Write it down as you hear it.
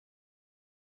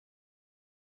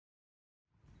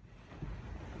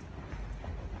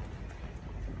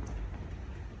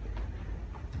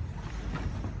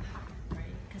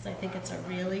think it's a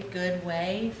really good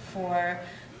way for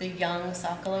the young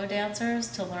Sokolow dancers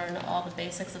to learn all the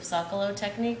basics of Sokolow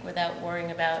technique without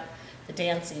worrying about the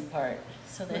dancing part.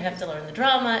 So they have to learn the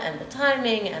drama and the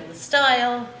timing and the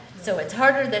style. So it's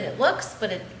harder than it looks,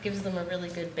 but it gives them a really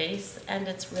good base, and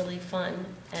it's really fun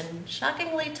and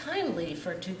shockingly timely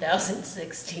for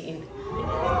 2016.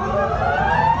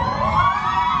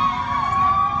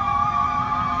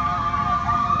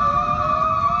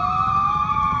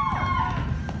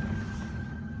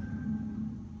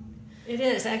 It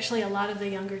is. Actually, a lot of the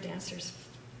younger dancers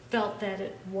felt that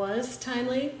it was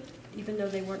timely, even though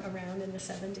they weren't around in the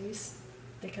 70s.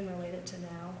 They can relate it to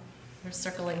now. We're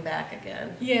circling back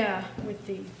again. Yeah, with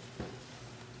the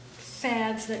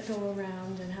fads that go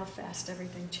around and how fast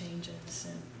everything changes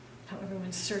and how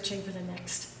everyone's searching for the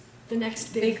next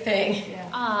big thing. Yeah.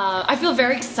 I feel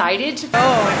very excited to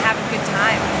and have a good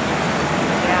time.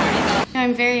 Yeah.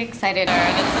 I'm very excited.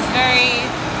 and it's this very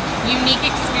unique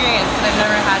experience that I've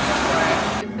never had before.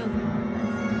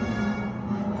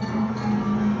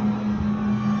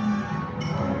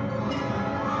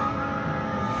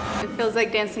 It feels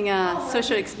like dancing a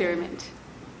social experiment.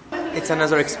 It's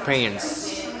another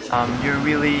experience. You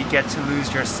really get to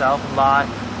lose yourself a lot.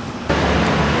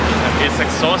 It's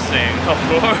exhausting, of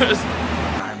course.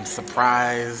 I'm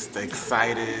surprised,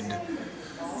 excited,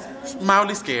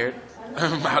 mildly scared,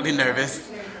 mildly nervous.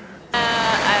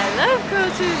 I love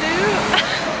Coach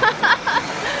Lou.